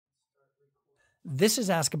This is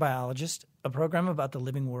Ask a Biologist, a program about the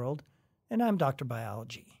living world, and I'm Dr.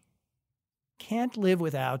 Biology. Can't Live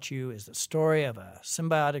Without You is the story of a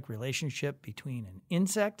symbiotic relationship between an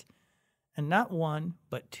insect and not one,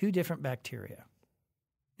 but two different bacteria.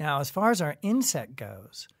 Now, as far as our insect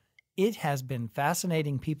goes, it has been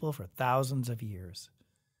fascinating people for thousands of years.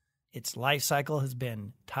 Its life cycle has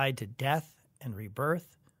been tied to death and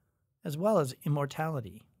rebirth, as well as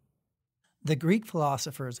immortality. The Greek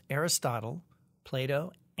philosophers Aristotle,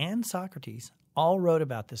 Plato, and Socrates all wrote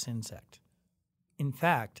about this insect. In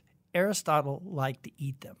fact, Aristotle liked to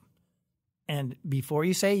eat them. And before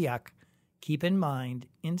you say yuck, keep in mind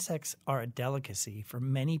insects are a delicacy for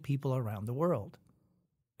many people around the world.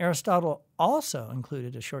 Aristotle also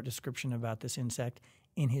included a short description about this insect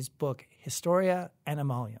in his book Historia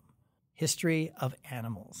Animalium, History of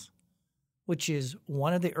Animals, which is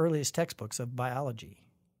one of the earliest textbooks of biology.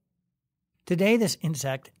 Today, this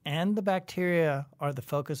insect and the bacteria are the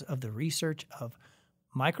focus of the research of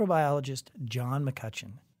microbiologist John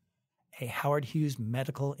McCutcheon, a Howard Hughes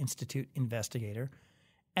Medical Institute investigator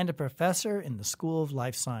and a professor in the School of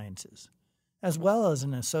Life Sciences, as well as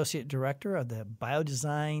an associate director of the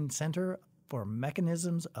Biodesign Center for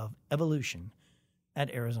Mechanisms of Evolution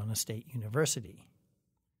at Arizona State University.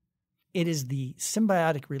 It is the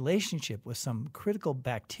symbiotic relationship with some critical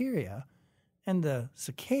bacteria and the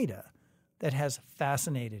cicada that has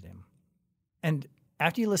fascinated him. And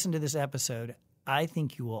after you listen to this episode, I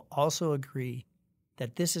think you will also agree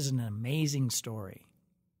that this is an amazing story.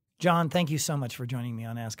 John, thank you so much for joining me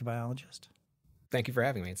on Ask a Biologist. Thank you for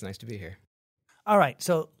having me. It's nice to be here. All right,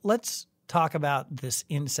 so let's talk about this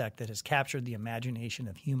insect that has captured the imagination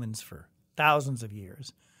of humans for thousands of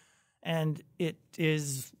years. And it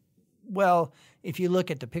is, well, if you look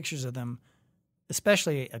at the pictures of them,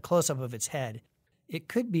 especially a close-up of its head, it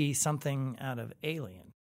could be something out of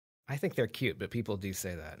Alien. I think they're cute, but people do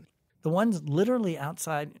say that. The ones literally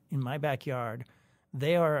outside in my backyard,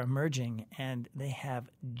 they are emerging, and they have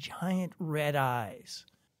giant red eyes.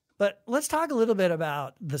 But let's talk a little bit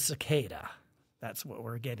about the cicada. That's what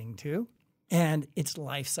we're getting to. And its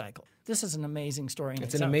life cycle. This is an amazing story in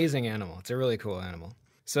It's itself. an amazing animal. It's a really cool animal.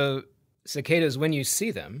 So cicadas, when you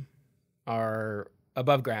see them, are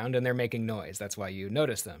above ground, and they're making noise. That's why you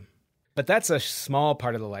notice them. But that's a small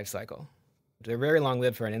part of the life cycle. They're very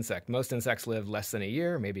long-lived for an insect. Most insects live less than a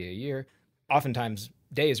year, maybe a year, oftentimes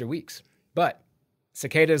days or weeks. But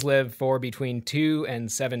cicadas live for between 2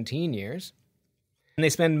 and 17 years, and they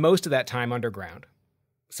spend most of that time underground.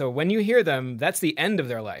 So when you hear them, that's the end of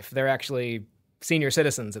their life. They're actually senior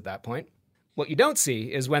citizens at that point. What you don't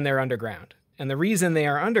see is when they're underground. And the reason they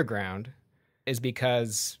are underground is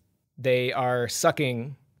because they are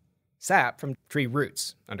sucking sap from tree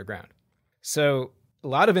roots underground. So a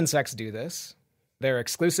lot of insects do this. Their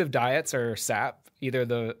exclusive diets are sap, either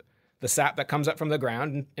the sap that comes up from the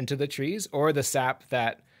ground into the trees, or the sap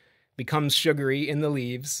that becomes sugary in the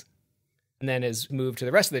leaves and then is moved to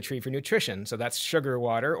the rest of the tree for nutrition. So that's sugar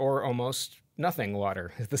water or almost nothing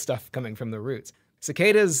water, the stuff coming from the roots.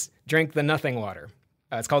 Cicadas drink the nothing water.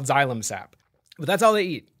 It's called xylem sap. But that's all they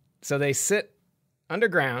eat. So they sit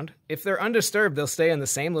underground. If they're undisturbed, they'll stay in the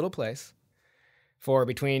same little place for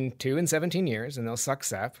between 2 and 17 years, and they'll suck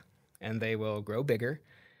sap, and they will grow bigger.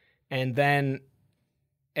 And then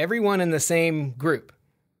everyone in the same group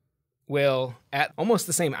will, at almost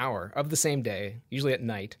the same hour of the same day, usually at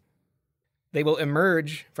night, they will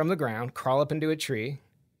emerge from the ground, crawl up into a tree,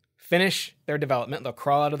 finish their development. They'll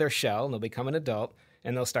crawl out of their shell, and they'll become an adult,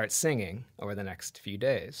 and they'll start singing over the next few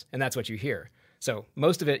days. And that's what you hear. So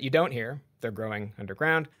most of it you don't hear. They're growing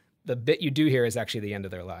underground. The bit you do hear is actually the end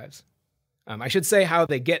of their lives. I should say how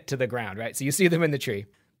they get to the ground, right? So you see them in the tree.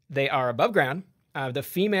 They are above ground. The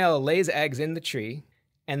female lays eggs in the tree,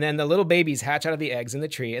 and then the little babies hatch out of the eggs in the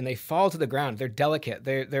tree, and they fall to the ground. They're delicate.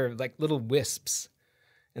 They're like little wisps.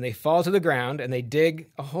 And they fall to the ground, and they dig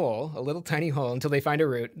a hole, a little tiny hole, until they find a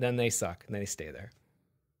root. Then they suck, and they stay there.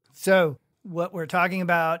 So what we're talking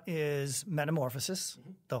about is metamorphosis,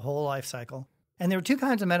 the whole life cycle. And there are two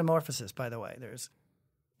kinds of metamorphosis, by the way. There's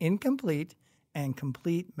incomplete and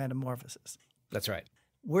complete metamorphosis. That's right.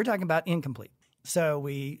 We're talking about incomplete. So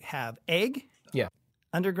we have egg. Yeah.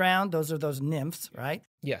 Underground, those are those nymphs, right?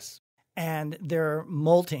 Yes. And they're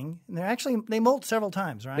molting. And they molt several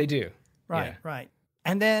times, right? They do. Right, Yeah. right.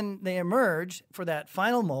 And then they emerge for that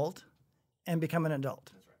final molt and become an adult.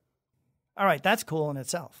 That's right. All right, that's cool in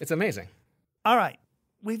itself. It's amazing. All right,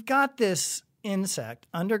 we've got this insect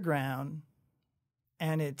underground,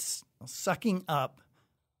 and it's sucking up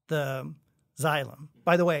the xylem.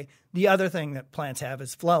 By the way, the other thing that plants have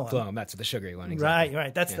is phloem. Phloem, that's the sugary one. Exactly.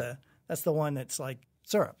 Right. That's the one that's like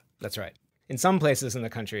syrup. That's right. In some places in the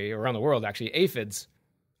country, or around the world actually, aphids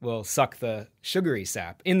will suck the sugary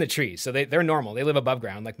sap in the trees. So they're normal. They live above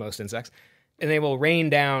ground like most insects. And they will rain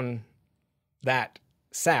down that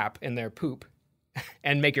sap in their poop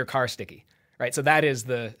and make your car sticky, right? So that is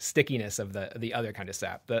the stickiness of the other kind of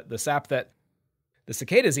sap. The sap that the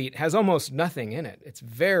cicadas eat has almost nothing in it. It's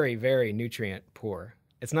very, very nutrient poor.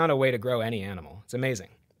 It's not a way to grow any animal. It's amazing.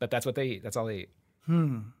 But that's what they eat. That's all they eat.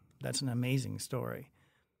 That's an amazing story.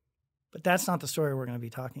 But that's not the story we're going to be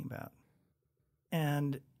talking about.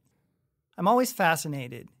 And I'm always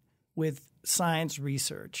fascinated with science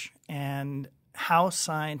research and how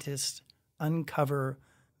scientists uncover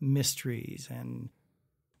mysteries, and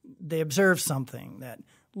they observe something that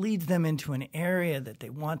leads them into an area that they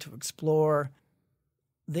want to explore.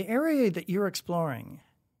 The area that you're exploring,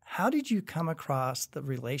 how did you come across the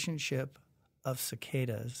relationship of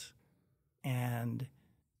cicadas and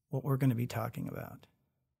what we're going to be talking about?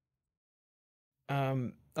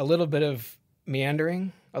 A little bit of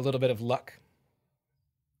meandering, a little bit of luck,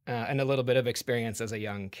 and a little bit of experience as a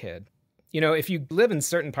young kid. You know, if you live in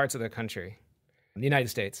certain parts of the country, the United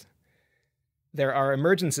States, there are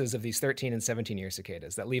emergences of these 13 and 17-year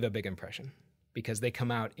cicadas that leave a big impression because they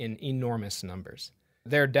come out in enormous numbers.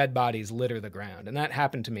 Their dead bodies litter the ground, and that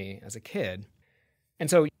happened to me as a kid. And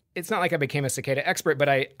so it's not like I became a cicada expert, but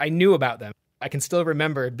I knew about them. I can still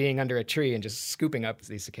remember being under a tree and just scooping up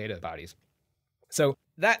these cicada bodies. So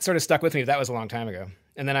that sort of stuck with me. That was a long time ago.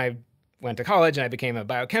 And then I went to college and I became a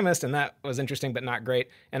biochemist, and that was interesting but not great.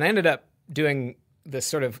 And I ended up doing this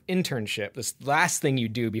sort of internship, this last thing you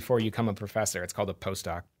do before you become a professor. It's called a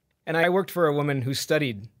postdoc. And I worked for a woman who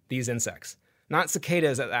studied these insects, not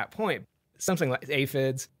cicadas at that point, something like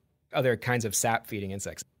aphids, other kinds of sap-feeding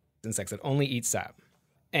insects that only eat sap.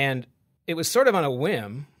 And it was sort of on a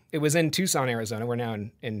whim. It was in Tucson, Arizona. We're now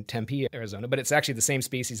in Tempe, Arizona, but it's actually the same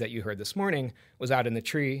species that you heard this morning was out in the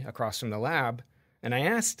tree across from the lab. And I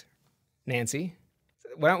asked Nancy,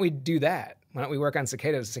 why don't we do that? Why don't we work on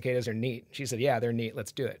cicadas? Cicadas are neat. She said, yeah, they're neat.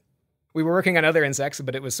 Let's do it. We were working on other insects,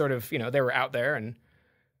 but it was sort of, they were out there. And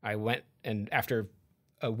I went, and after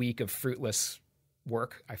a week of fruitless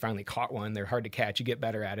work, I finally caught one. They're hard to catch. You get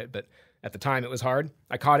better at it. But at the time, it was hard.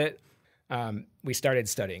 I caught it. We started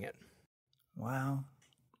studying it. Wow.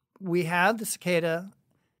 We have the cicada,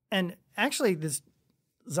 and actually this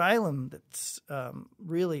xylem that's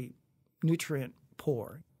really nutrient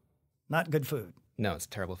poor, not good food. No, it's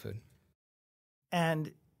terrible food.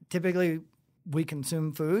 And typically we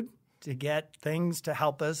consume food to get things to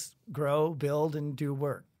help us grow, build, and do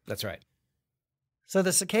work. That's right. So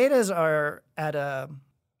the cicadas are at a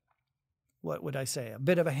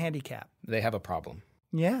bit of a handicap. They have a problem.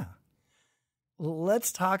 Yeah.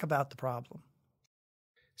 Let's talk about the problem.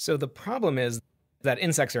 So the problem is that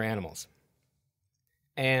insects are animals.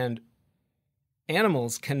 And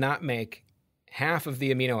animals cannot make half of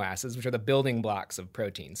the amino acids, which are the building blocks of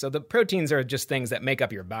proteins. So the proteins are just things that make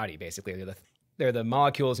up your body, basically. They're the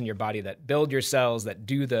molecules in your body that build your cells, that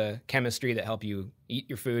do the chemistry that help you eat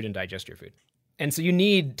your food and digest your food. And so you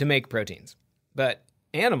need to make proteins. But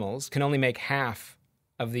animals can only make half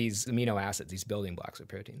of these amino acids, these building blocks of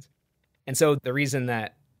proteins. And so the reason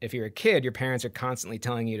that if you're a kid, your parents are constantly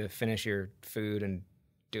telling you to finish your food and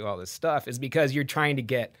do all this stuff is because you're trying to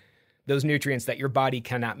get those nutrients that your body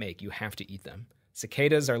cannot make. You have to eat them.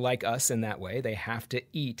 Cicadas are like us in that way. They have to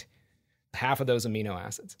eat half of those amino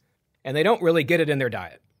acids. And they don't really get it in their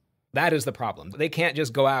diet. That is the problem. They can't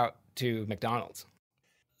just go out to McDonald's.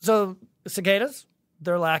 So cicadas,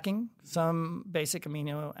 they're lacking some basic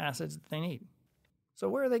amino acids that they need. So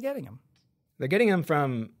where are they getting them? They're getting them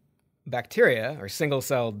from bacteria or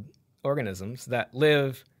single-celled organisms that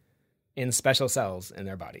live in special cells in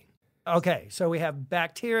their body. Okay, so we have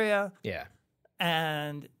bacteria. Yeah.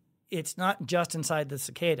 And it's not just inside the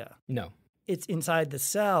cicada. No. It's inside the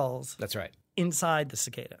cells. That's right. Inside the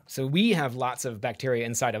cicada. So we have lots of bacteria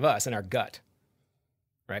inside of us in our gut,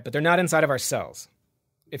 right? But they're not inside of our cells.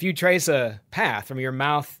 If you trace a path from your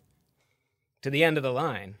mouth to the end of the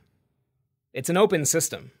line, it's an open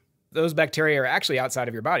system. Those bacteria are actually outside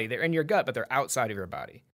of your body. They're in your gut, but they're outside of your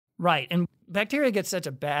body. Right. And bacteria get such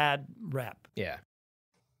a bad rep. Yeah.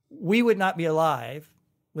 We would not be alive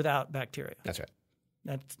without bacteria. That's right.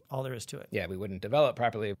 That's all there is to it. Yeah, we wouldn't develop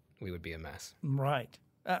properly. We would be a mess. Right.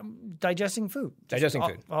 Digesting food. Digesting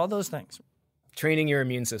food. All those things. Training your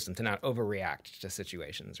immune system to not overreact to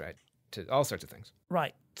situations, right? To all sorts of things.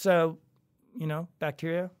 Right. So,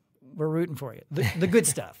 bacteria, we're rooting for you. The good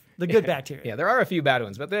stuff. The good bacteria. Yeah, there are a few bad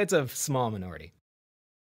ones, but it's a small minority.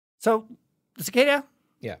 So the cicada,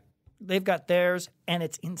 yeah, they've got theirs, and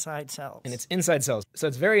it's inside cells. And it's inside cells. So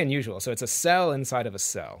it's very unusual. So it's a cell inside of a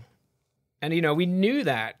cell. And, we knew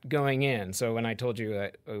that going in. So when I told you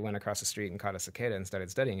that we went across the street and caught a cicada and started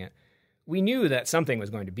studying it, we knew that something was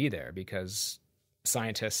going to be there because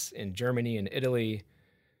scientists in Germany and Italy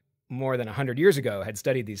more than 100 years ago had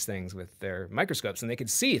studied these things with their microscopes, and they could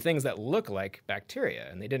see things that look like bacteria,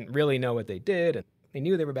 and they didn't really know what they did. And they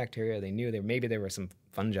knew they were bacteria. They knew maybe there were some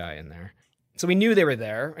fungi in there. So we knew they were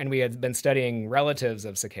there, and we had been studying relatives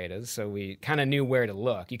of cicadas, so we kind of knew where to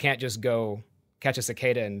look. You can't just go catch a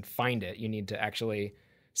cicada and find it. You need to actually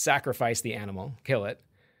sacrifice the animal, kill it,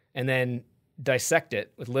 and then dissect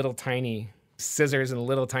it with little tiny scissors and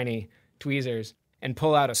little tiny tweezers and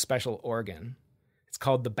pull out a special organ. It's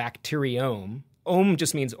called the bacteriome. Ome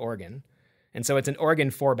just means organ. And so it's an organ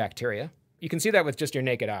for bacteria. You can see that with just your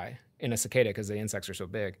naked eye in a cicada because the insects are so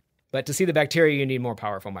big. But to see the bacteria, you need more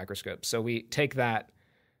powerful microscopes. So we take that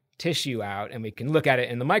tissue out and we can look at it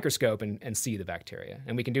in the microscope and see the bacteria.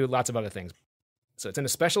 And we can do lots of other things. So it's in a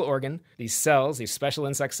special organ. These cells, these special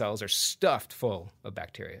insect cells, are stuffed full of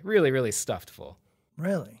bacteria. Really, really stuffed full.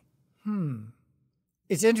 Really?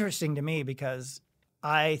 It's interesting to me because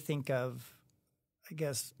I think of, I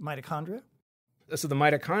guess, mitochondria. So the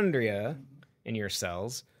mitochondria in your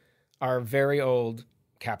cells are very old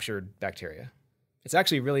captured bacteria. It's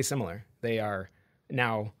actually really similar. They are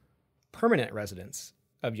now permanent residents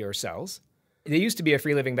of your cells. They used to be a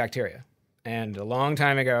free-living bacteria. And a long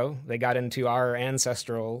time ago, they got into our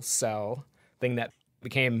ancestral cell thing that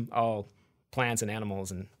became all plants and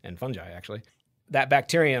animals and fungi, actually. That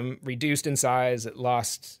bacterium reduced in size, it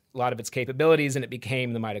lost a lot of its capabilities, and it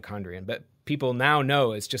became the mitochondrion. But people now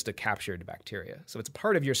know it's just a captured bacteria. So it's a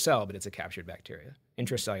part of your cell, but it's a captured bacteria,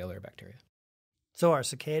 intracellular bacteria. So are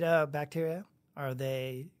cicada bacteria, are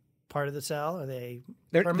they part of the cell? Are they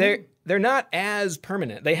permanent? They're not as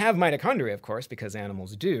permanent. They have mitochondria, of course, because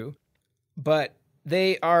animals do, but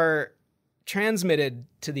they are transmitted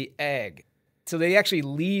to the egg. So they actually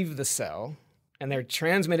leave the cell, and they're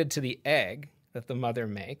transmitted to the egg that the mother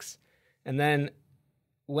makes. And then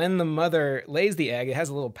when the mother lays the egg, it has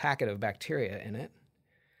a little packet of bacteria in it.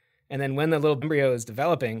 And then when the little embryo is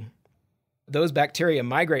developing, those bacteria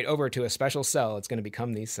migrate over to a special cell. It's going to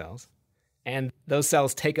become these cells. And those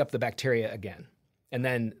cells take up the bacteria again. And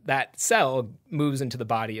then that cell moves into the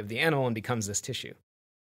body of the animal and becomes this tissue.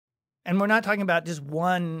 And we're not talking about just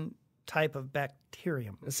one type of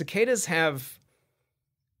bacterium. The cicadas have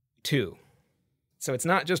two. So it's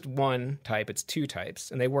not just one type, it's two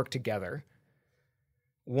types, and they work together.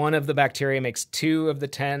 One of the bacteria makes 2 of the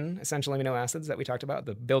 10 essential amino acids that we talked about,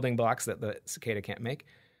 the building blocks that the cicada can't make.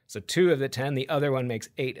 So 2 of the 10, the other one makes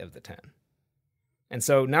 8 of the 10. And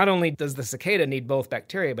so not only does the cicada need both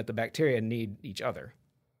bacteria, but the bacteria need each other.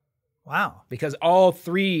 Wow. Because all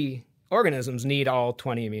 3 organisms need all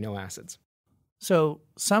 20 amino acids. So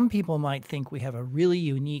some people might think we have a really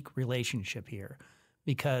unique relationship here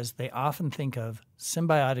because they often think of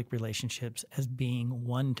symbiotic relationships as being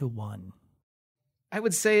one-to-one. I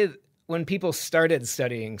would say when people started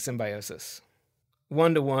studying symbiosis,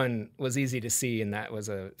 one-to-one was easy to see, and that was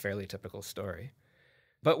a fairly typical story.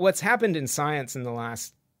 But what's happened in science in the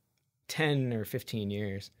last 10 or 15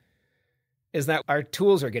 years is that our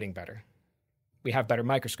tools are getting better. We have better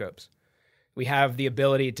microscopes. We have the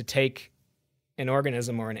ability to take an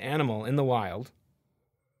organism or an animal in the wild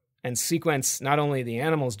and sequence not only the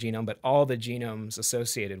animal's genome, but all the genomes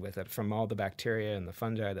associated with it from all the bacteria and the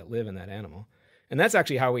fungi that live in that animal. And that's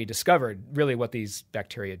actually how we discovered really what these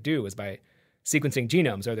bacteria do, is by sequencing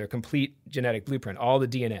genomes, or their complete genetic blueprint, all the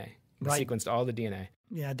DNA. We sequenced all the DNA.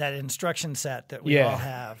 Yeah, that instruction set that we all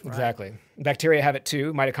have. Right? Exactly. Bacteria have it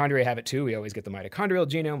too. Mitochondria have it too. We always get the mitochondrial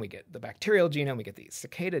genome. We get the bacterial genome. We get the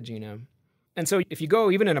cicada genome. And so if you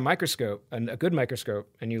go even in a microscope, a good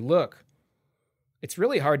microscope, and you look, it's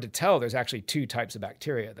really hard to tell there's actually 2 types of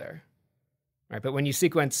bacteria there. Right? But when you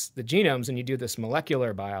sequence the genomes and you do this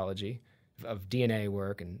molecular biology of DNA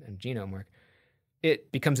work and genome work,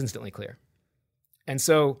 it becomes instantly clear. And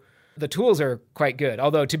so the tools are quite good.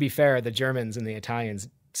 Although, to be fair, the Germans and the Italians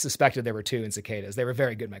suspected there were 2 in cicadas. They were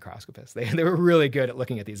very good microscopists. They were really good at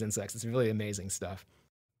looking at these insects. It's really amazing stuff.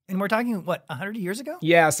 And we're talking, 100 years ago?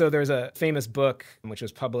 Yeah, so there's a famous book which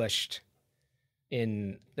was published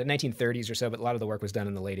in the 1930s or so, but a lot of the work was done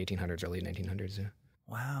in the late 1800s, early 1900s. Yeah.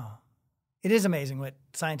 Wow. It is amazing what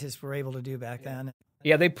scientists were able to do back then.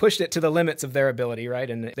 Yeah, they pushed it to the limits of their ability, right?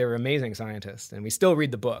 And they were amazing scientists. And we still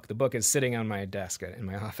read the book. The book is sitting on my desk in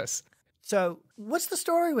my office. So what's the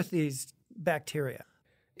story with these bacteria?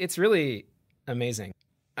 It's really amazing.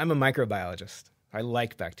 I'm a microbiologist. I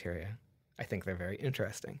like bacteria. I think they're very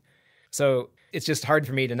interesting. So it's just hard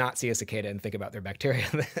for me to not see a cicada and think about their bacteria.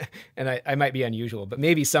 And I might be unusual, but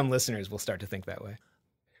maybe some listeners will start to think that way.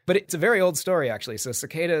 But it's a very old story, actually. So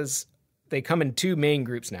cicadas, they come in two main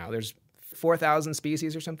groups now. There's 4,000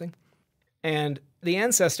 species or something. And the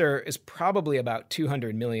ancestor is probably about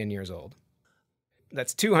 200 million years old.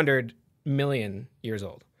 That's 200 million years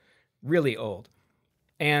old. Really old.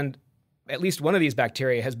 And at least one of these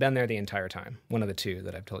bacteria has been there the entire time. One of the two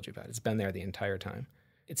that I've told you about. It's been there the entire time.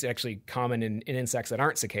 It's actually common in insects that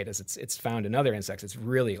aren't cicadas. It's found in other insects. It's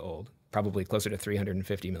really old, probably closer to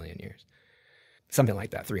 350 million years. Something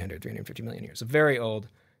like that, 350 million years. So very old.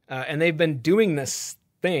 And they've been doing this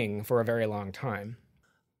thing for a very long time.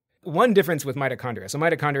 One difference with mitochondria. So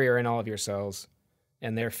mitochondria are in all of your cells,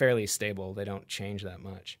 and they're fairly stable. They don't change that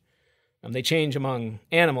much. They change among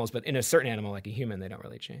animals, but in a certain animal like a human, they don't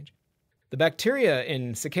really change. The bacteria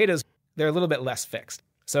in cicadas, they're a little bit less fixed.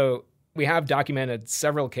 So we have documented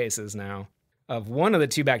several cases now of one of the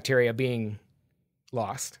two bacteria being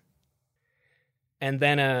lost, and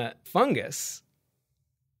then a fungus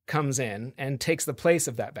comes in and takes the place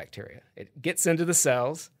of that bacteria. It gets into the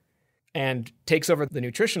cells and takes over the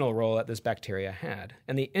nutritional role that this bacteria had.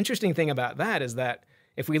 And the interesting thing about that is that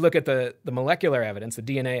if we look at the molecular evidence, the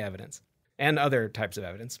DNA evidence, and other types of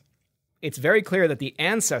evidence, it's very clear that the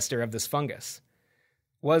ancestor of this fungus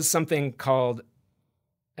was something called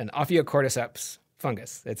an Ophiocordyceps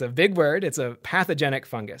fungus. It's a big word. It's a pathogenic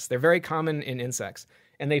fungus. They're very common in insects.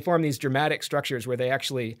 And they form these dramatic structures where they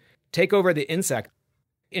actually take over the insect.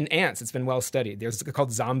 In ants, it's been well studied. There's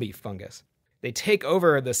called zombie fungus. They take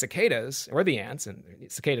over the cicadas, or the ants, and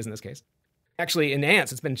cicadas in this case. Actually, in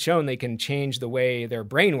ants, it's been shown they can change the way their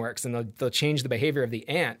brain works, and they'll change the behavior of the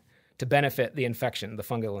ant to benefit the infection, the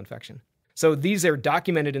fungal infection. So these are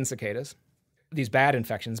documented in cicadas, these bad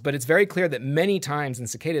infections, but it's very clear that many times in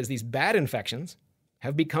cicadas, these bad infections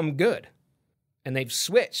have become good. And they've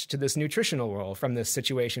switched to this nutritional role from this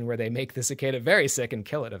situation where they make the cicada very sick and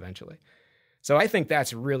kill it eventually. So I think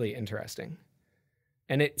that's really interesting.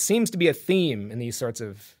 And it seems to be a theme in these sorts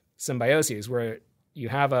of symbioses where you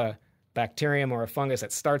have a bacterium or a fungus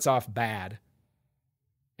that starts off bad,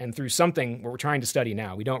 and through something what we're trying to study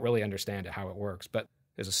now, we don't really understand it, how it works, but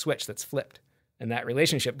there's a switch that's flipped. And that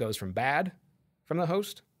relationship goes from bad from the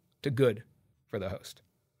host to good for the host.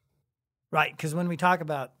 Right, because when we talk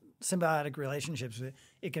about symbiotic relationships,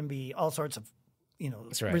 it can be all sorts of,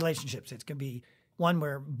 That's right. relationships. It can be one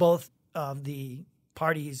where both of the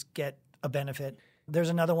parties get a benefit. There's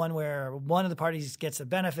another one where one of the parties gets a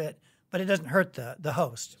benefit, but it doesn't hurt the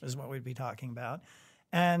host, is what we'd be talking about.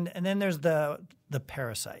 And then there's the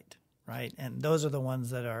parasite, right? And those are the ones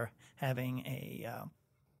that are having a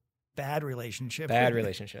bad relationship.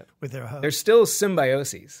 With their host. There's still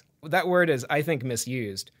symbioses. That word is, I think,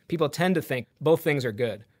 misused. People tend to think both things are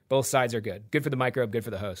good. Both sides are good. Good for the microbe, good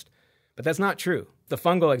for the host. But that's not true. The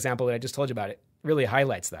fungal example that I just told you about, it really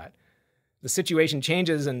highlights that. The situation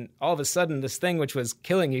changes, and all of a sudden, this thing which was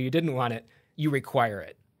killing you didn't want it, you require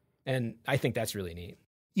it. And I think that's really neat.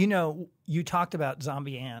 You talked about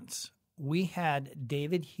zombie ants. We had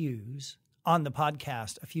David Hughes on the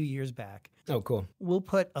podcast a few years back. Oh, cool. We'll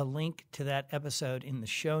put a link to that episode in the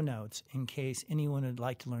show notes in case anyone would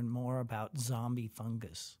like to learn more about zombie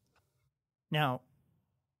fungus. Now,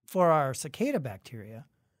 for our cicada bacteria,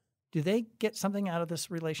 do they get something out of this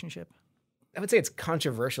relationship? I would say it's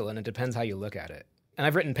controversial, and it depends how you look at it. And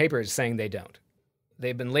I've written papers saying they don't.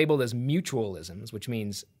 They've been labeled as mutualisms, which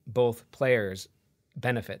means both players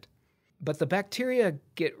benefit. But the bacteria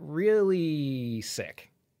get really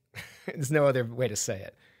sick. There's no other way to say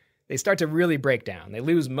it. They start to really break down. They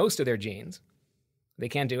lose most of their genes. They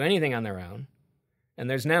can't do anything on their own. And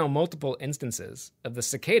there's now multiple instances of the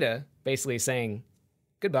cicada basically saying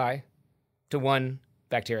goodbye to one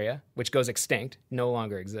bacteria, which goes extinct, no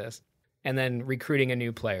longer exists, and then recruiting a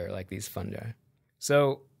new player like these fungi.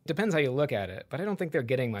 So it depends how you look at it, but I don't think they're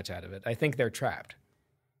getting much out of it. I think they're trapped,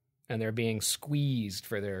 and they're being squeezed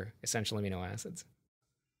for their essential amino acids.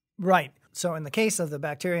 Right. So in the case of the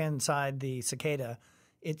bacteria inside the cicada,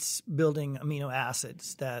 it's building amino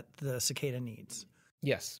acids that the cicada needs.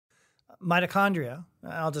 Yes. Mitochondria,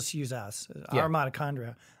 I'll just use us, our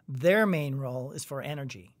mitochondria, their main role is for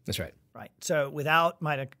energy. That's right. Right. So without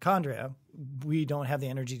mitochondria, we don't have the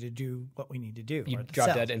energy to do what we need to do. You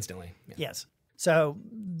drop dead instantly. Yeah. Yes. So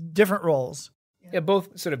different roles. Yeah,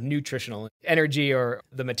 both sort of nutritional, energy or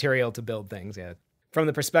the material to build things, yeah. From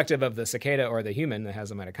the perspective of the cicada or the human that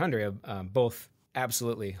has a mitochondria, both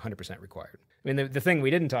absolutely 100% required. I mean, the thing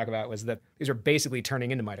we didn't talk about was that these are basically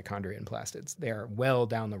turning into mitochondria in plastids. They are well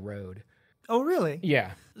down the road. Oh, really?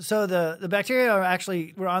 Yeah. So the bacteria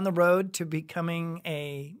we're on the road to becoming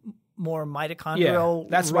a more mitochondrial. Yeah,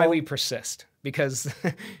 that's why we persist. Because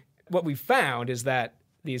what we found is that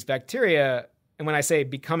these bacteria, And when I say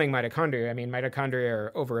becoming mitochondria, I mean mitochondria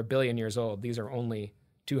are over 1 billion years old. These are only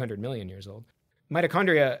 200 million years old.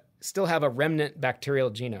 Mitochondria still have a remnant bacterial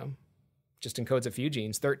genome, just encodes a few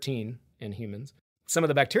genes, 13 in humans. Some of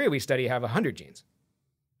the bacteria we study have 100 genes,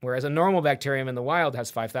 whereas a normal bacterium in the wild has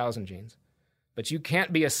 5,000 genes. But you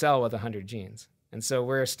can't be a cell with 100 genes. And so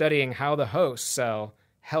we're studying how the host cell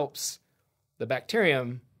helps the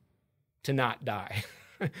bacterium to not die,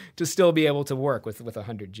 to still be able to work with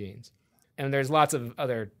 100 genes. And there's lots of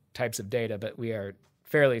other types of data, but we are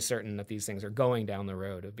fairly certain that these things are going down the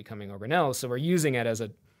road of becoming organelles. So we're using it as a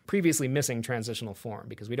previously missing transitional form,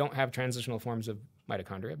 because we don't have transitional forms of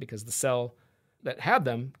mitochondria because the cell that had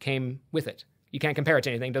them came with it. You can't compare it to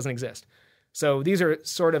anything, it doesn't exist. So these are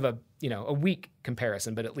sort of a weak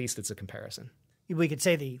comparison, but at least it's a comparison. We could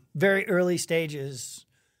say the very early stages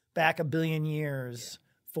back 1 billion years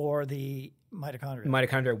for the mitochondria.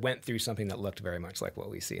 Mitochondria went through something that looked very much like what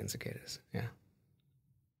we see in cicadas. Yeah.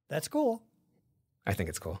 That's cool. I think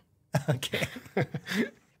it's cool. Okay.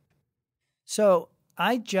 So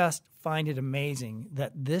I just find it amazing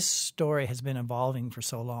that this story has been evolving for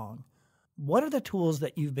so long. What are the tools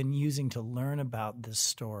that you've been using to learn about this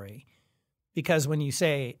story? Because when you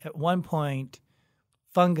say at one point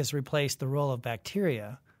fungus replaced the role of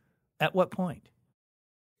bacteria, at what point?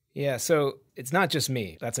 Yeah, so it's not just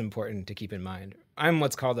me. That's important to keep in mind. I'm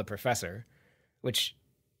what's called a professor, which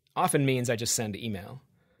often means I just send email.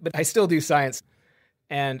 But I still do science,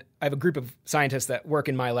 and I have a group of scientists that work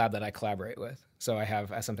in my lab that I collaborate with. So I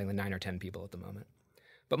have something like 9 or 10 people at the moment.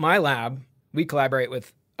 But my lab, we collaborate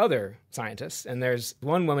with other scientists, and there's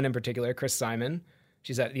one woman in particular, Chris Simon.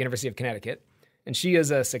 She's at the University of Connecticut, and she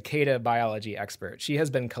is a cicada biology expert. She has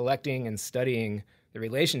been collecting and studying the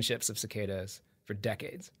relationships of cicadas for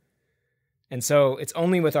decades. And so it's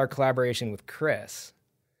only with our collaboration with Chris.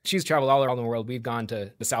 She's traveled all around the world. We've gone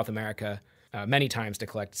to South America many times to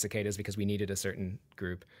collect cicadas because we needed a certain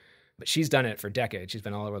group. But she's done it for decades. She's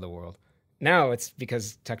been all over the world. Now it's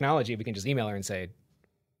because technology, we can just email her and say,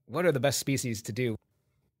 what are the best species to do?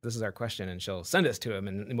 This is our question, and she'll send us to him,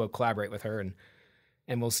 and we'll collaborate with her,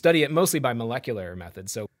 and we'll study it mostly by molecular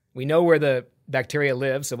methods. So we know where the bacteria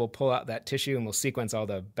live, so we'll pull out that tissue and we'll sequence all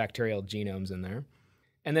the bacterial genomes in there.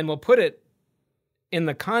 And then we'll put it in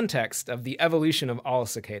the context of the evolution of all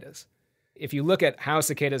cicadas. If you look at how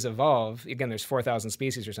cicadas evolve, again, there's 4,000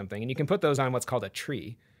 species or something, and you can put those on what's called a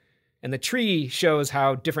tree. And the tree shows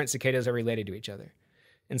how different cicadas are related to each other.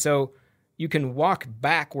 And so you can walk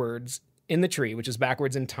backwards in the tree, which is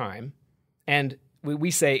backwards in time, and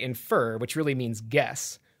we say infer, which really means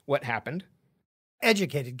guess what happened.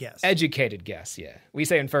 Educated guess. Educated guess, yeah. We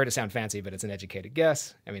say infer to sound fancy, but it's an educated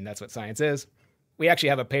guess. I mean, that's what science is. We actually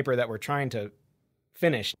have a paper that we're trying to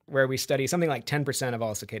finish where we study something like 10% of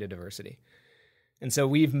all cicada diversity. And so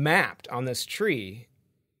we've mapped on this tree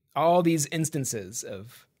all these instances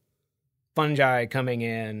of fungi coming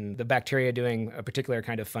in, the bacteria doing a particular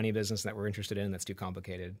kind of funny business that we're interested in that's too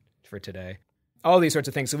complicated for today. All these sorts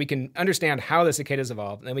of things. So we can understand how the cicadas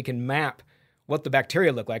evolved, and then we can map what the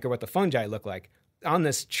bacteria look like or what the fungi look like on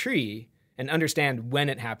this tree and understand when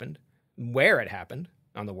it happened, where it happened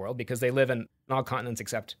on the world, because they live in all continents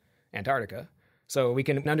except Antarctica. So we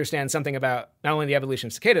can understand something about not only the evolution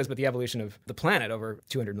of cicadas, but the evolution of the planet over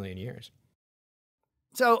 200 million years.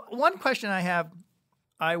 So one question I have,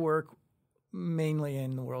 I work mainly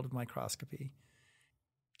in the world of microscopy,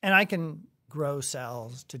 and I can grow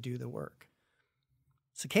cells to do the work.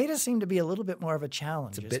 Cicadas seem to be a little bit more of a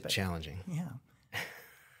challenge. It's a bit challenging. Yeah.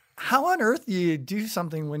 How on earth do you do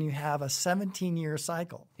something when you have a 17-year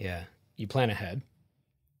cycle? Yeah. You plan ahead,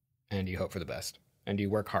 and you hope for the best, and you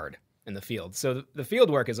work hard in the field. So the field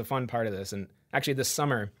work is a fun part of this. And actually this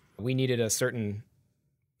summer, we needed a certain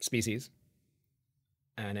species,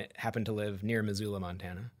 and it happened to live near Missoula,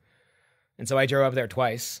 Montana. And so I drove up there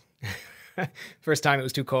twice. First time it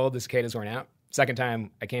was too cold, the cicadas weren't out. Second time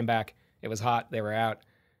I came back, it was hot, they were out.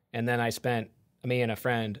 And then me and a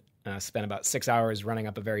friend spent about 6 hours running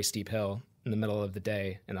up a very steep hill in the middle of the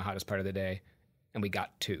day, in the hottest part of the day, and we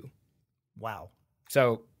got 2. Wow.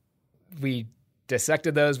 So we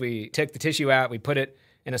dissected those, we took the tissue out, we put it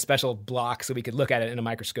in a special block so we could look at it in a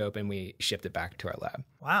microscope, and we shipped it back to our lab.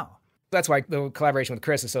 Wow. That's why the collaboration with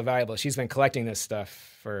Chris is so valuable. She's been collecting this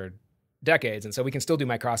stuff for decades, and so we can still do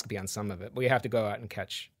microscopy on some of it, but we have to go out and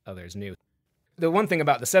catch others new. The one thing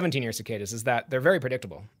about the 17-year cicadas is that they're very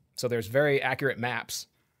predictable. So there's very accurate maps.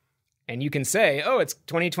 And you can say, oh, it's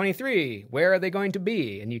 2023. Where are they going to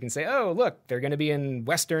be? And you can say, oh, look, they're going to be in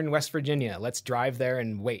western West Virginia. Let's drive there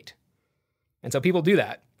and wait. And so people do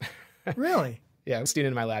that. Really? Yeah, a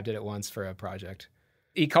student in my lab did it once for a project.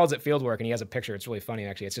 He calls it field work, and he has a picture. It's really funny,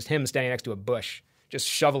 actually. It's just him standing next to a bush, just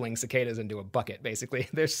shoveling cicadas into a bucket, basically.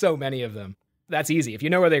 There's so many of them. That's easy. If you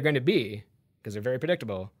know where they're going to be, because they're very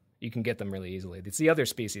predictable, you can get them really easily. It's the other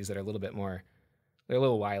species that are a little bit more, they're a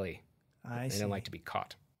little wily. I see. They don't like to be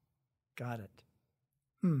caught. Got it.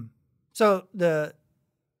 So the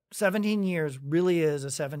 17 years really is a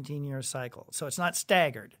 17-year cycle. So it's not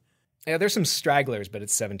staggered. Yeah, there's some stragglers, but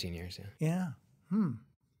it's 17 years. Yeah.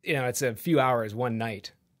 It's a few hours, one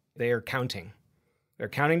night. They are counting. They're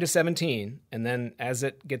counting to 17, and then as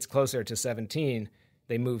it gets closer to 17,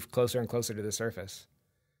 they move closer and closer to the surface.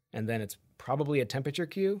 And then it's probably a temperature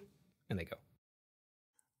cue, and they go.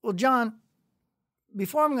 Well, John,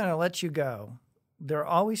 before I'm going to let you go, there are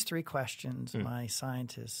always 3 questions my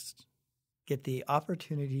scientists get the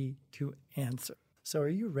opportunity to answer. So are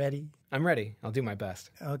you ready? I'm ready. I'll do my best.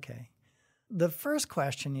 Okay. The first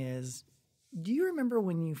question is, do you remember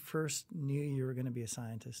when you first knew you were going to be a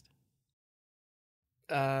scientist?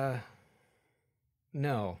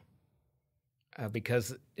 No.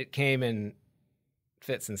 Because it came in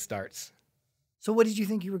fits and starts. So what did you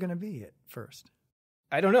think you were going to be at first?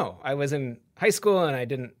 I don't know. I was in high school and I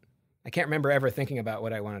can't remember ever thinking about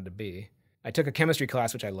what I wanted to be. I took a chemistry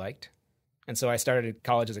class, which I liked. And so I started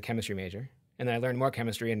college as a chemistry major. And then I learned more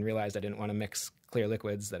chemistry and realized I didn't want to mix clear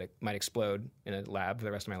liquids that it might explode in a lab for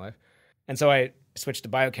the rest of my life. And so I switched to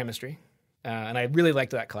biochemistry, and I really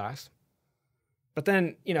liked that class. But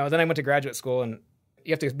then, then I went to graduate school, and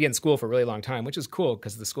you have to be in school for a really long time, which is cool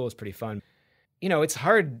because the school is pretty fun. It's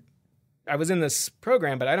hard. I was in this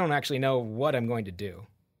program, but I don't actually know what I'm going to do.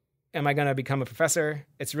 Am I going to become a professor?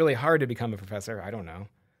 It's really hard to become a professor. I don't know.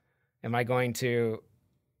 Am I going to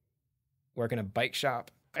work in a bike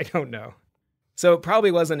shop? I don't know. So it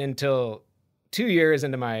probably wasn't until 2 years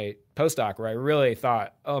into my postdoc where I really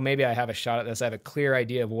thought, oh, maybe I have a shot at this. I have a clear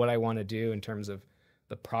idea of what I want to do in terms of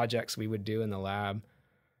the projects we would do in the lab.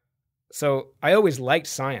 So I always liked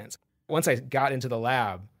science. Once I got into the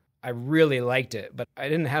lab, I really liked it, but I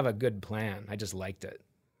didn't have a good plan. I just liked it.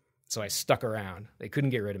 So I stuck around. They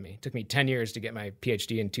couldn't get rid of me. It took me 10 years to get my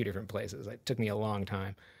PhD in 2 different places. It took me a long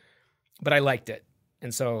time, but I liked it.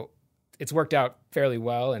 And so it's worked out fairly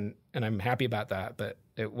well, and I'm happy about that, but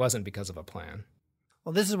it wasn't because of a plan.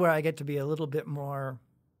 Well, this is where I get to be a little bit more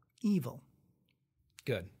evil.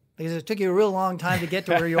 Good. Because it took you a real long time to get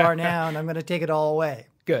to where you are now, and I'm going to take it all away.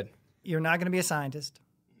 Good. You're not going to be a scientist,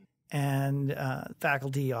 and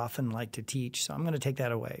faculty often like to teach, so I'm going to take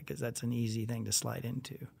that away because that's an easy thing to slide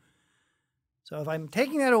into. So if I'm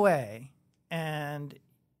taking that away and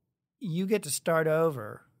you get to start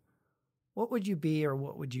over, what would you be or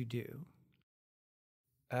what would you do?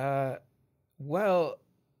 Well,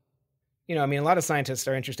 a lot of scientists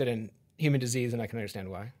are interested in human disease, and I can understand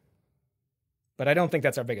why. But I don't think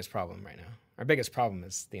that's our biggest problem right now. Our biggest problem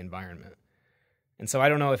is the environment. And so I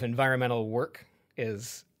don't know if environmental work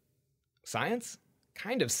is science,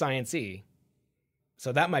 kind of science-y.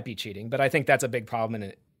 So that might be cheating, but I think that's a big problem,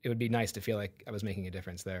 and it would be nice to feel like I was making a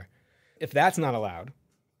difference there. If that's not allowed,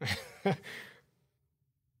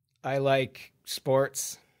 I like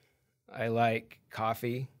sports. I like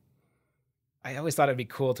coffee. I always thought it'd be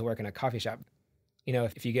cool to work in a coffee shop.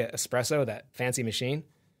 If you get espresso, that fancy machine,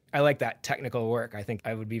 I like that technical work. I think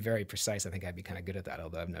I would be very precise. I think I'd be kind of good at that,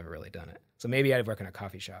 although I've never really done it. So maybe I'd work in a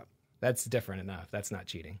coffee shop. That's different enough. That's not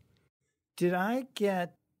cheating. Did I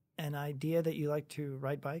get an idea that you like to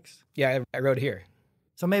ride bikes? Yeah, I rode here.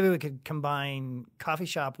 So maybe we could combine coffee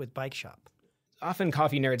shop with bike shop. Often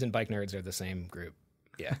coffee nerds and bike nerds are the same group.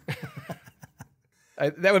 Yeah.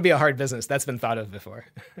 That would be a hard business. That's been thought of before.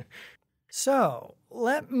 So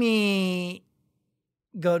let me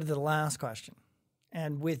go to the last question.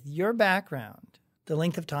 And with your background, the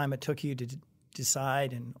length of time it took you to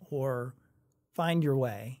decide or find your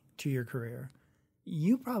way to your career,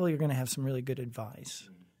 you probably are going to have some really good advice.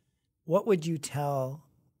 What would you tell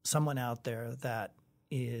someone out there that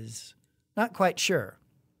is not quite sure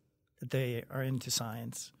that they are into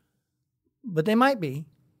science, but they might be?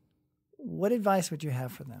 What advice would you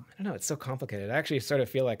have for them? I don't know. It's so complicated. I actually sort of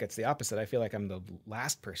feel like it's the opposite. I feel like I'm the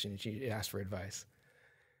last person you ask for advice.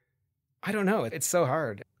 I don't know. It's so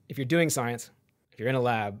hard. If you're doing science, if you're in a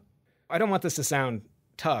lab, I don't want this to sound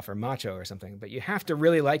tough or macho or something, but you have to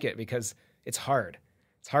really like it because it's hard.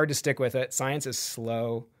 It's hard to stick with it. Science is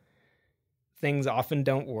slow. Things often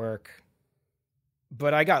don't work.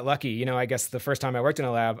 But I got lucky. I guess the first time I worked in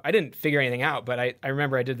a lab, I didn't figure anything out, but I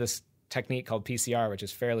remember I did this technique called PCR, which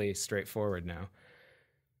is fairly straightforward now.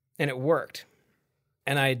 And it worked.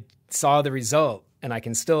 And I saw the result, and I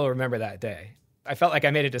can still remember that day. I felt like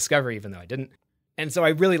I made a discovery even though I didn't. And so I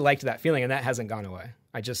really liked that feeling, and that hasn't gone away.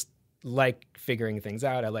 I just like figuring things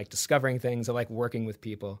out. I like discovering things. I like working with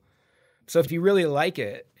people. So if you really like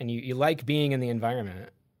it and you like being in the environment,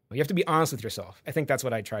 you have to be honest with yourself. I think that's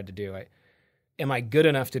what I tried to do. Am I good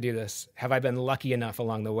enough to do this? Have I been lucky enough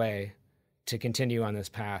along the way to continue on this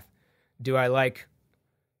path? Do I like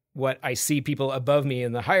what I see people above me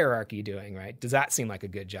in the hierarchy doing, right? Does that seem like a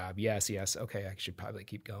good job? Yes. Okay, I should probably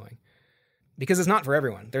keep going. Because it's not for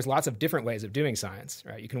everyone. There's lots of different ways of doing science,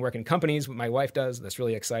 right? You can work in companies, what my wife does. That's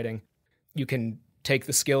really exciting. You can take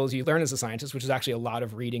the skills you learn as a scientist, which is actually a lot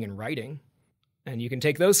of reading and writing, and you can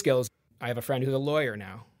take those skills. I have a friend who's a lawyer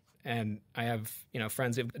now, and I have,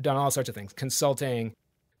 friends who've done all sorts of things, consulting,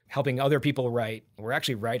 helping other people write. We're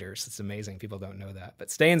actually writers. It's amazing. People don't know that.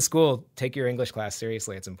 But stay in school. Take your English class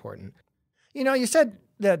seriously. It's important. You said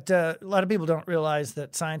that a lot of people don't realize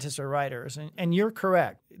that scientists are writers, and you're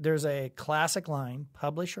correct. There's a classic line,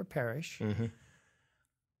 publish or perish. Mm-hmm.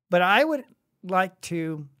 But I would like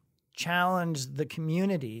to challenge the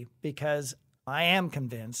community because I am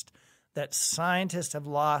convinced that scientists have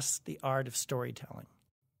lost the art of storytelling.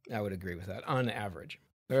 I would agree with that, on average.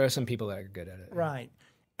 There are some people that are good at it. Right.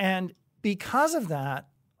 And because of that,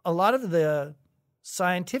 a lot of the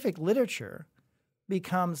scientific literature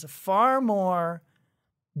becomes far more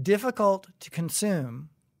difficult to consume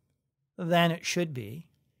than it should be.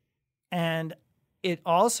 And it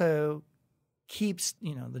also keeps,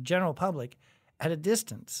 the general public at a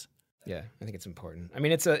distance. Yeah, I think it's important. I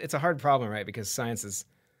mean, it's a hard problem, right? Because science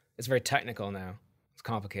it's very technical now. It's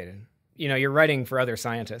complicated. You're writing for other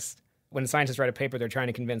scientists. When scientists write a paper, they're trying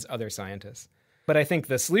to convince other scientists. But I think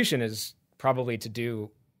the solution is probably to do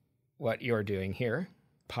what you're doing here,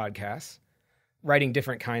 podcasts, writing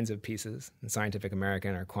different kinds of pieces in Scientific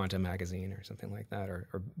American or Quantum Magazine or something like that,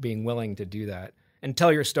 or being willing to do that and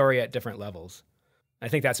tell your story at different levels. I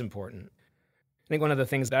think that's important. I think one of the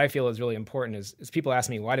things that I feel is really important is people ask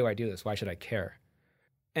me, why do I do this? Why should I care?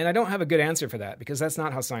 And I don't have a good answer for that because that's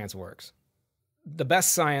not how science works. The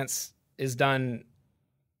best science is done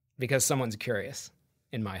because someone's curious,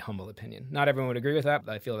 in my humble opinion. Not everyone would agree with that,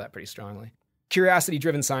 but I feel that pretty strongly.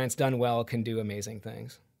 Curiosity-driven science done well can do amazing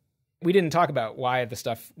things. We didn't talk about why the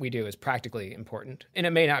stuff we do is practically important, and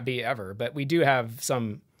it may not be ever, but we do have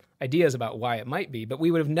some ideas about why it might be, but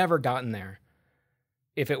we would have never gotten there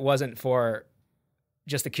if it wasn't for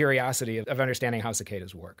just the curiosity of understanding how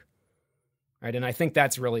cicadas work, right? And I think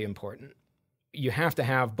that's really important. You have to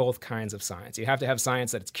have both kinds of science. You have to have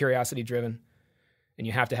science that is curiosity-driven, and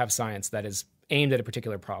you have to have science that is aimed at a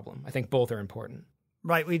particular problem. I think both are important.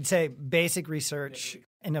 Right. We'd say basic research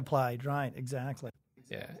and applied. Right. Exactly.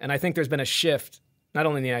 Yeah. And I think there's been a shift, not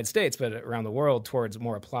only in the United States, but around the world towards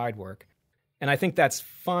more applied work. And I think that's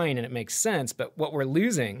fine and it makes sense. But what we're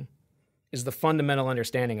losing is the fundamental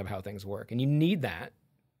understanding of how things work. And you need that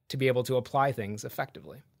to be able to apply things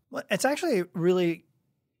effectively. Well, it's actually a really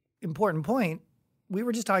important point. We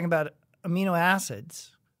were just talking about amino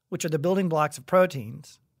acids, which are the building blocks of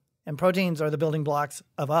proteins. And proteins are the building blocks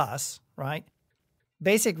of us, right?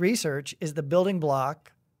 Basic research is the building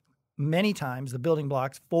block, many times the building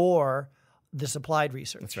blocks for this applied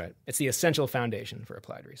research. That's right. It's the essential foundation for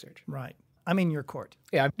applied research. Right. I'm in your court.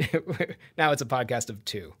 Yeah. Now it's a podcast of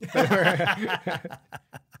two. But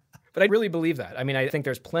I really believe that. I mean, I think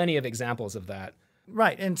there's plenty of examples of that.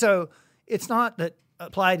 Right. And so it's not that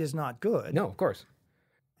applied is not good. No, of course.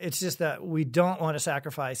 It's just that we don't want to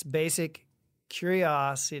sacrifice basic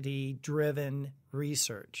curiosity-driven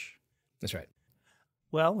research. That's right.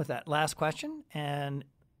 Well, with that last question and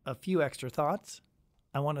a few extra thoughts,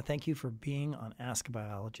 I want to thank you for being on Ask a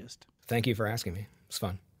Biologist. Thank you for asking me. It's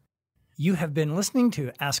fun. You have been listening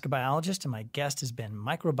to Ask a Biologist, and my guest has been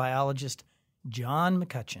microbiologist John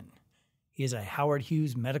McCutcheon. He is a Howard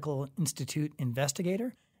Hughes Medical Institute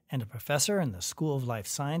investigator and a professor in the School of Life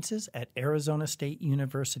Sciences at Arizona State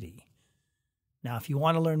University. Now, if you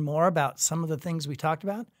want to learn more about some of the things we talked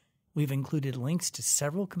about, we've included links to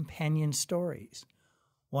several companion stories.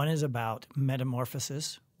 One is about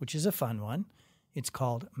metamorphosis, which is a fun one. It's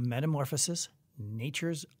called Metamorphosis,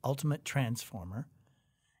 Nature's Ultimate Transformer.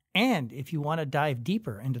 And if you want to dive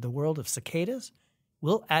deeper into the world of cicadas,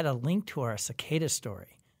 we'll add a link to our cicada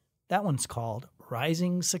story. That one's called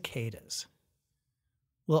Rising Cicadas.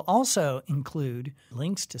 We'll also include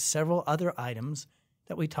links to several other items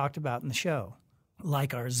that we talked about in the show,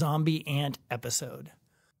 like our zombie ant episode.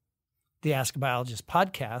 The Ask a Biologist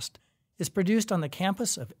podcast is produced on the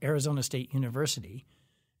campus of Arizona State University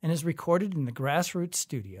and is recorded in the Grassroots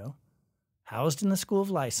Studio, housed in the School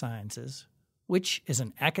of Life Sciences, which is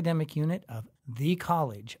an academic unit of the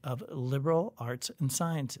College of Liberal Arts and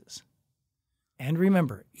Sciences. And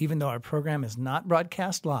remember, even though our program is not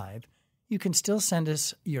broadcast live, you can still send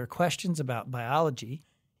us your questions about biology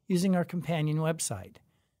using our companion website.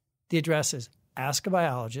 The address is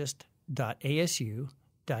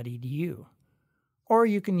askabiologist.asu.edu. Or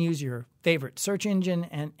you can use your favorite search engine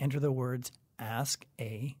and enter the words Ask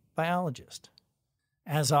a Biologist.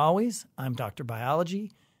 As always, I'm Dr.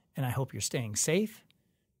 Biology, and I hope you're staying safe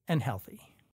and healthy.